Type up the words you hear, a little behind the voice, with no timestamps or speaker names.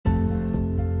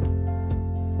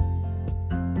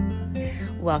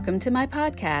Welcome to my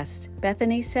podcast,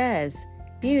 Bethany Says,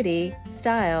 Beauty,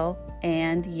 Style,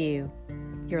 and You.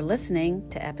 You're listening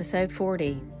to episode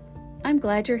 40. I'm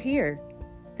glad you're here.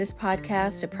 This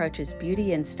podcast approaches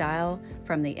beauty and style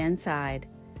from the inside.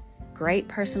 Great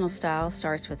personal style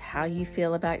starts with how you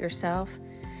feel about yourself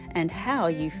and how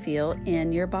you feel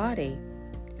in your body.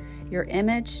 Your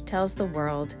image tells the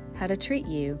world how to treat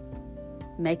you.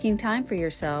 Making time for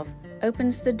yourself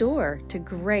opens the door to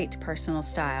great personal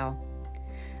style.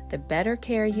 The better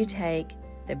care you take,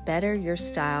 the better your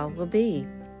style will be.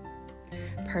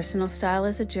 Personal style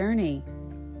is a journey.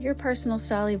 Your personal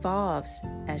style evolves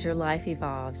as your life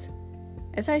evolves.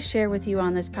 As I share with you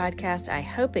on this podcast, I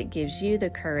hope it gives you the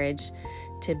courage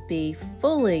to be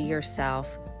fully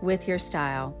yourself with your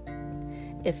style.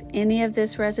 If any of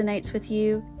this resonates with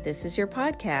you, this is your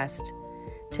podcast.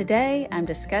 Today, I'm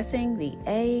discussing the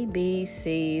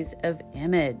ABCs of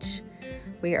image.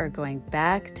 We are going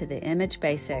back to the image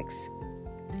basics.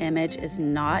 Image is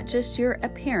not just your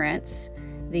appearance,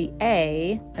 the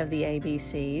A of the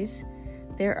ABCs.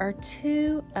 There are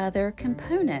two other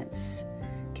components.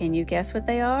 Can you guess what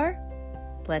they are?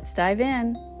 Let's dive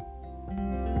in.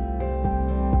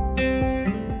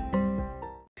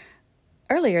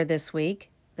 Earlier this week,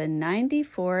 the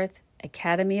 94th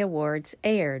Academy Awards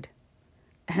aired.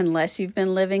 Unless you've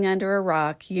been living under a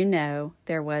rock, you know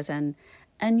there was an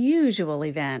unusual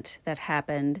event that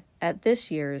happened at this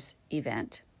year's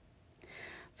event.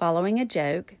 Following a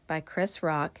joke by Chris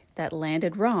Rock that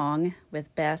landed wrong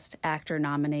with Best Actor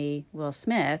nominee Will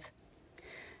Smith,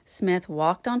 Smith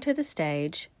walked onto the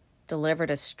stage, delivered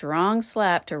a strong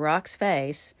slap to Rock's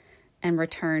face, and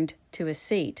returned to his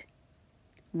seat.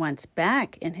 Once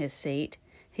back in his seat,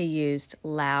 he used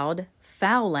loud,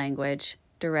 foul language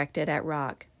directed at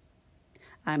Rock.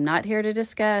 I'm not here to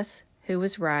discuss who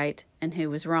was right and who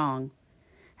was wrong.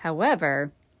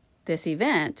 However, this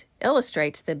event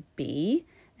illustrates the B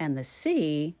and the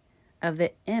C of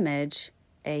the image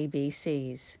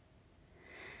ABCs.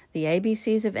 The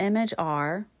ABCs of image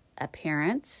are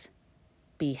appearance,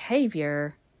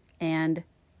 behavior, and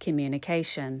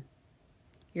communication.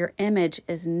 Your image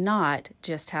is not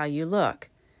just how you look.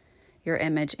 Your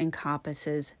image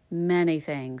encompasses many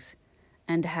things,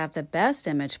 and to have the best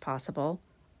image possible,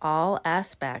 all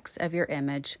aspects of your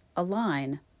image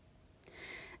align.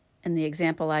 In the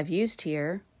example I've used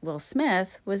here, Will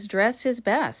Smith was dressed his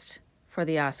best for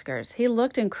the Oscars. He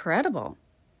looked incredible.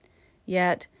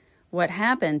 Yet, what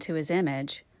happened to his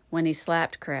image when he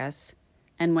slapped Chris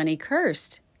and when he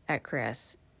cursed at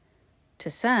Chris?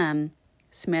 To some,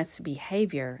 Smith's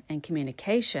behavior and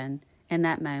communication in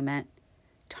that moment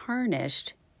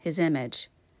tarnished his image.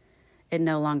 It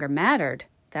no longer mattered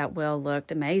that Will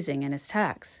looked amazing in his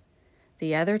tux.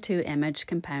 The other two image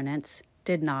components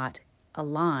did not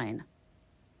align.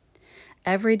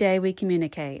 Every day we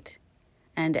communicate,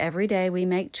 and every day we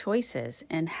make choices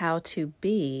in how to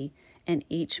be in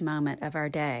each moment of our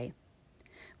day.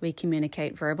 We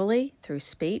communicate verbally through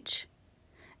speech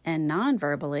and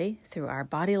non-verbally through our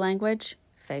body language,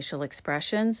 facial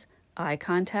expressions, eye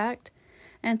contact,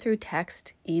 and through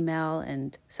text, email,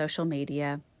 and social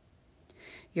media.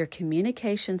 Your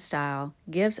communication style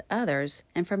gives others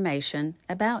information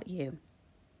about you.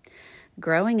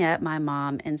 Growing up, my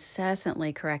mom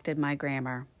incessantly corrected my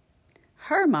grammar.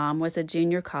 Her mom was a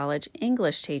junior college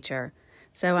English teacher,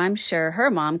 so I'm sure her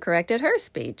mom corrected her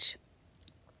speech.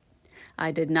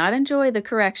 I did not enjoy the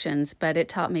corrections, but it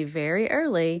taught me very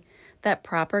early that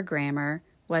proper grammar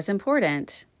was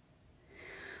important.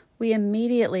 We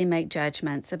immediately make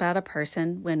judgments about a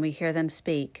person when we hear them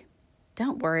speak.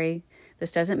 Don't worry.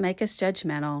 This doesn't make us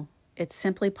judgmental. It's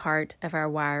simply part of our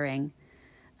wiring.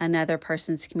 Another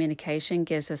person's communication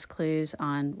gives us clues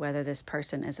on whether this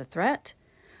person is a threat,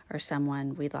 or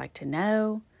someone we'd like to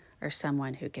know, or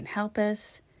someone who can help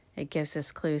us. It gives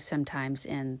us clues sometimes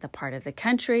in the part of the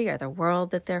country or the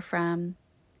world that they're from,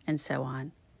 and so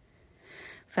on.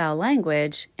 Foul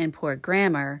language and poor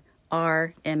grammar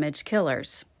are image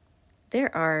killers.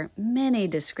 There are many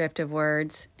descriptive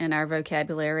words in our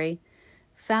vocabulary.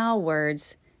 Foul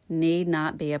words need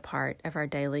not be a part of our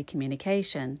daily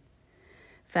communication.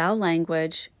 Foul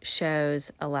language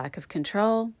shows a lack of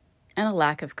control and a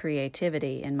lack of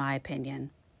creativity, in my opinion.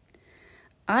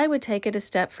 I would take it a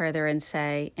step further and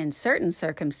say, in certain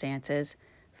circumstances,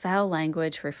 foul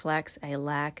language reflects a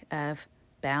lack of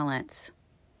balance.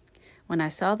 When I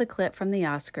saw the clip from the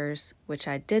Oscars, which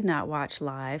I did not watch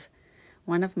live,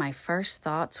 one of my first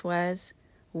thoughts was,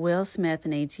 Will Smith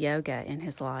needs yoga in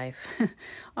his life.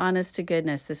 Honest to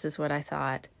goodness, this is what I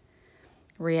thought.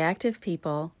 Reactive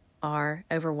people are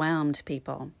overwhelmed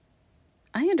people.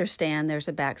 I understand there's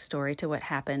a backstory to what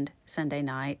happened Sunday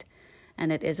night,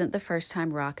 and it isn't the first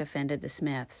time Rock offended the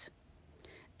Smiths.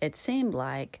 It seemed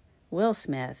like Will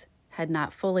Smith had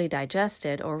not fully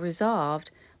digested or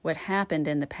resolved what happened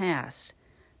in the past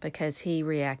because he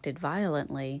reacted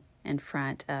violently in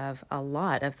front of a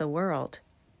lot of the world.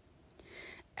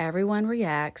 Everyone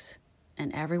reacts,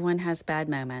 and everyone has bad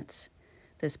moments.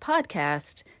 This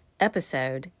podcast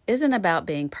episode isn't about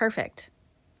being perfect.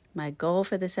 My goal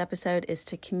for this episode is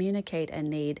to communicate a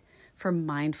need for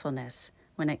mindfulness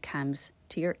when it comes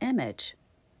to your image.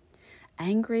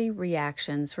 Angry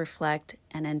reactions reflect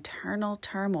an internal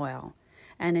turmoil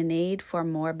and a need for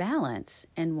more balance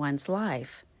in one's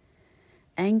life.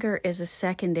 Anger is a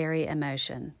secondary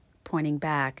emotion, pointing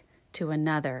back to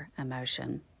another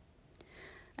emotion.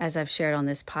 As I've shared on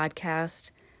this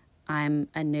podcast, I'm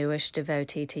a newish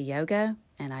devotee to yoga,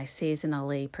 and I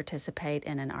seasonally participate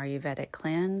in an Ayurvedic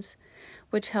cleanse,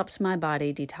 which helps my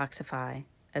body detoxify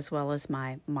as well as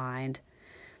my mind.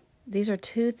 These are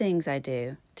two things I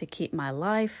do to keep my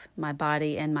life, my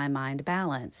body, and my mind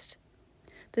balanced.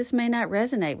 This may not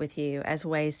resonate with you as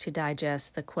ways to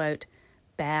digest the, quote,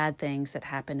 bad things that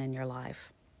happen in your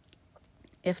life.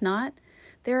 If not,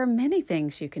 there are many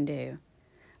things you can do.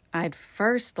 I'd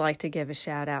first like to give a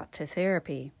shout out to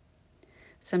therapy.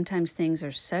 Sometimes things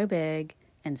are so big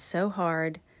and so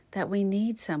hard that we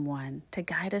need someone to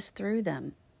guide us through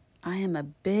them. I am a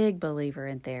big believer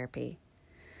in therapy.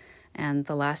 And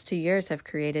the last 2 years have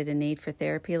created a need for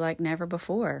therapy like never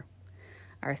before.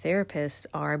 Our therapists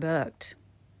are booked.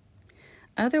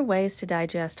 Other ways to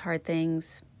digest hard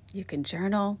things: you can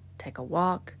journal, take a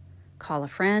walk, call a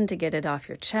friend to get it off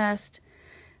your chest.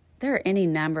 There are any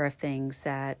number of things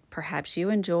that perhaps you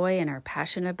enjoy and are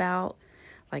passionate about,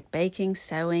 like baking,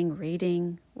 sewing,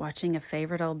 reading, watching a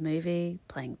favorite old movie,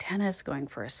 playing tennis, going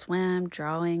for a swim,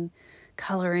 drawing,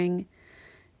 coloring.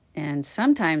 And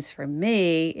sometimes for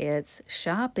me, it's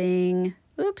shopping.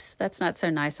 Oops, that's not so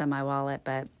nice on my wallet,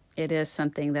 but it is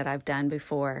something that I've done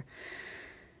before.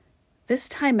 This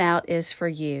timeout is for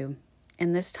you,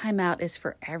 and this timeout is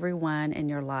for everyone in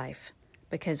your life.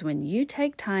 Because when you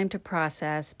take time to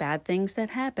process bad things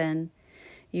that happen,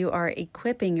 you are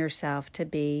equipping yourself to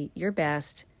be your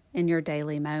best in your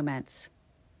daily moments.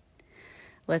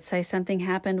 Let's say something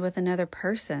happened with another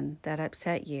person that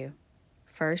upset you.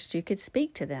 First, you could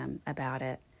speak to them about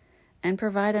it and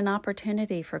provide an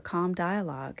opportunity for calm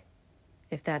dialogue.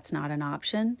 If that's not an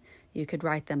option, you could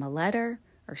write them a letter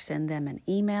or send them an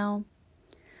email.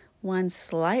 One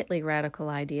slightly radical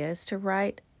idea is to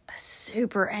write a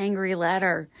super angry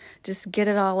letter. Just get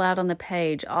it all out on the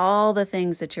page, all the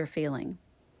things that you're feeling.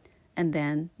 And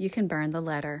then you can burn the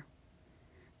letter.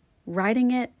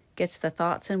 Writing it gets the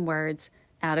thoughts and words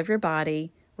out of your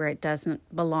body where it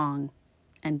doesn't belong,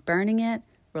 and burning it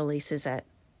releases it.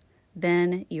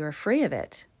 Then you are free of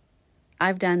it.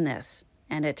 I've done this,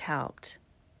 and it helped.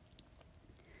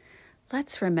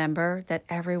 Let's remember that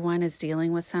everyone is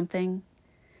dealing with something.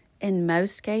 In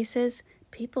most cases,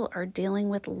 people are dealing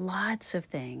with lots of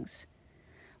things.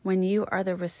 When you are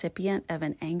the recipient of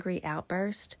an angry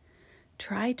outburst,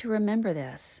 try to remember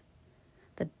this.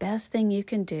 The best thing you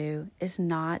can do is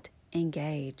not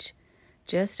engage,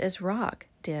 just as Rock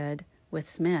did with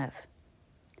Smith.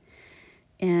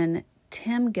 In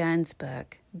Tim Gunn's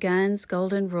book, Gunn's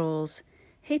Golden Rules,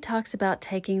 he talks about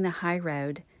taking the high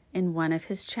road in one of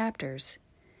his chapters.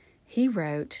 He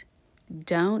wrote,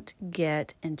 "Don't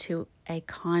get into a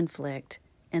conflict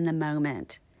in the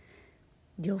moment.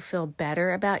 You'll feel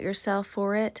better about yourself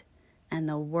for it, and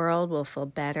the world will feel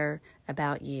better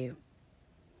about you.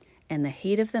 In the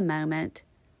heat of the moment,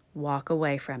 walk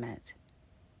away from it."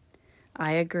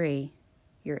 I agree.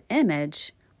 Your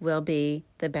image will be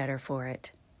the better for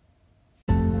it.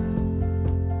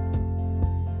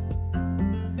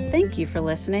 Thank you for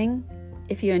listening.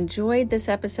 If you enjoyed this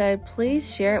episode,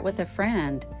 please share it with a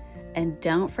friend. And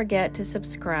don't forget to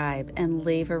subscribe and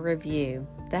leave a review.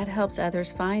 That helps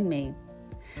others find me.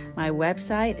 My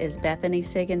website is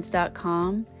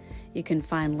BethanySiggins.com. You can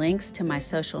find links to my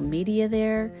social media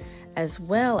there, as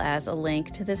well as a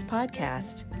link to this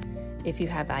podcast. If you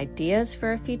have ideas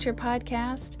for a future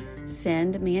podcast,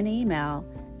 send me an email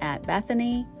at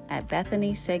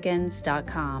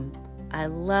Bethany@BethanySiggins.com. I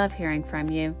love hearing from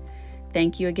you.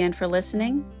 Thank you again for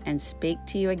listening, and speak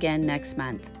to you again next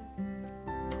month.